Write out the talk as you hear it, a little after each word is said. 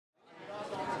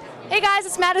Hey guys,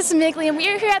 it's Maddie and we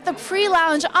are here at the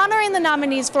pre-lounge honoring the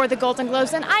nominees for the Golden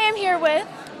Globes, and I am here with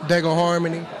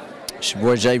DaygoHarmany. It's your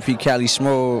boy JP Cali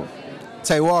Smoov.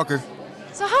 Tay Walker.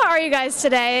 So how are you guys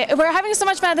today? We're having so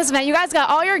much fun at this event. You guys got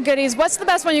all your goodies. What's the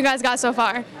best one you guys got so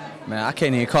far? Man, I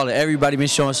can't even call it. Everybody been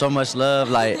showing so much love.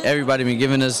 Like, everybody been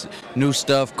giving us new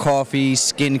stuff, coffee,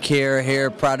 skincare, hair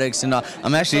products, and all.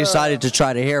 I'm actually excited to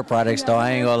try the hair products, though.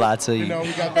 I ain't gonna lie to you.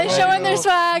 We got They're showing their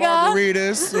swag off.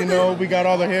 Margaritas, we got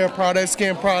all the hair products,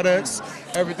 skin products,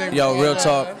 everything. Yo, real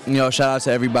talk, shout out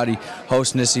to everybody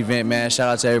hosting this event, man. Shout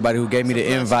out to everybody who gave me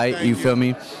the invite, you feel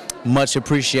me? Much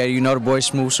appreciated. You know the boy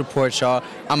Smooth support y'all.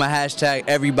 I'm a hashtag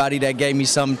everybody that gave me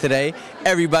something today.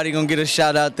 Everybody gonna get a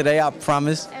shout out today, I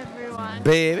promise. Everyone.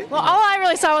 Baby. Well, all I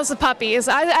really saw was the puppies.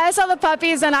 I saw the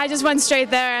puppies and I just went straight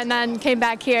there and then came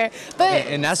back here. But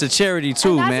and that's a charity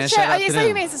too, man. Shout out to it's them. the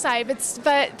Humane Society,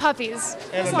 but puppies.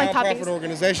 And a like nonprofit puppies.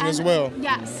 organization as well.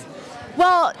 Yes.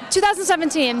 Well,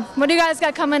 2017, what do you guys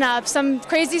got coming up? Some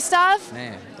crazy stuff?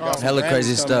 Man, hella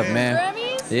crazy stuff, man.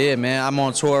 Grammys? Yeah, man, I'm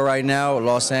on tour right now,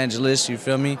 Los Angeles, you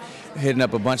feel me? Hitting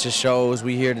up a bunch of shows.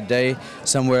 We here today,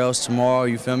 somewhere else tomorrow,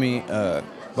 you feel me?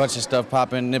 Bunch of stuff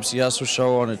popping. Nipsey Hussle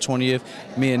show on the 20th.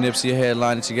 Me and Nipsey are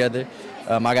headlining together.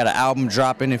 I got an album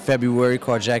dropping in February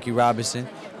called Jackie Robinson.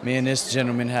 Me and this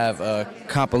gentleman have a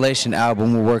compilation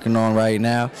album we're working on right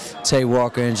now. Tay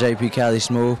Walker and JP Cali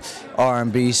Smoov,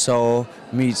 R&B, soul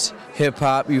meets hip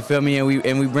hop. You feel me?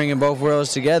 And we bringing both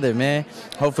worlds together, man.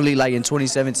 Hopefully, like in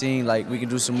 2017, like we can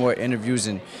do some more interviews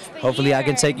and hopefully I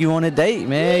can take you on a date,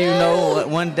 man. You know,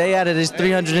 one day out of this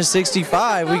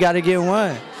 365, we got to get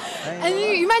one. And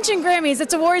you mentioned Grammys.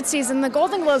 It's award season. The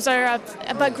Golden Globes are up,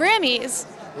 but Grammys.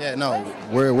 Yeah, no,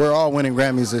 we're all winning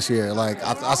Grammys this year. Like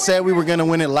I said, we were gonna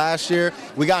win it last year.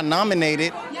 We got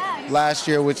nominated last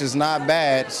year, which is not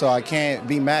bad, so I can't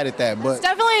be mad at that. But it's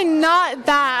definitely not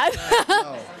bad.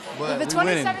 No, but the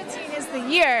 2017 is the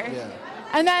year. Yeah.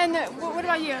 And then, what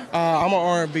about you? I'm an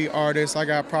R&B artist. I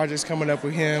got projects coming up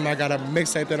with him. I got a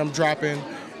mixtape that I'm dropping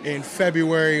in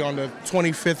February on the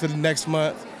 25th of the next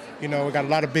month. We got a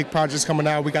lot of big projects coming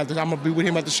out. I'm gonna be with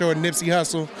him at the show at Nipsey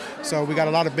Hussle. So we got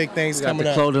a lot of big things coming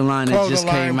up. The clothing line that just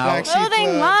came out.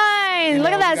 Clothing line.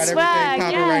 Look at that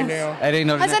swag. Yeah. Right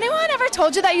now. Has anyone ever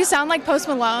told you that you sound like Post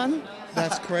Malone?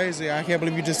 That's crazy. I can't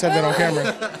believe you just said that on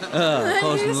camera.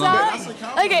 Post Malone.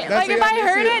 Like if I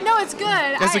heard it, no, it's good.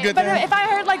 That's a good but thing. if I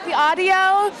heard like the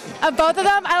audio of both of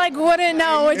them, I wouldn't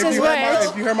know which is which.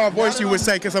 If you heard my voice, you would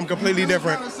say because I'm completely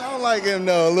different. I sound like him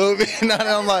though a little bit. Now that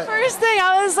I'm like. First thing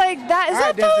I was like, is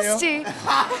that Posty?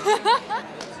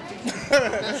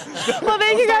 Well,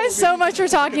 thank you guys so much for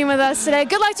talking with us today.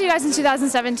 Good luck to you guys in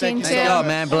 2017 too. Thank you,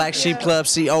 man.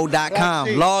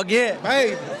 BlackSheepClubCO.com. Log in.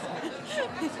 Hey.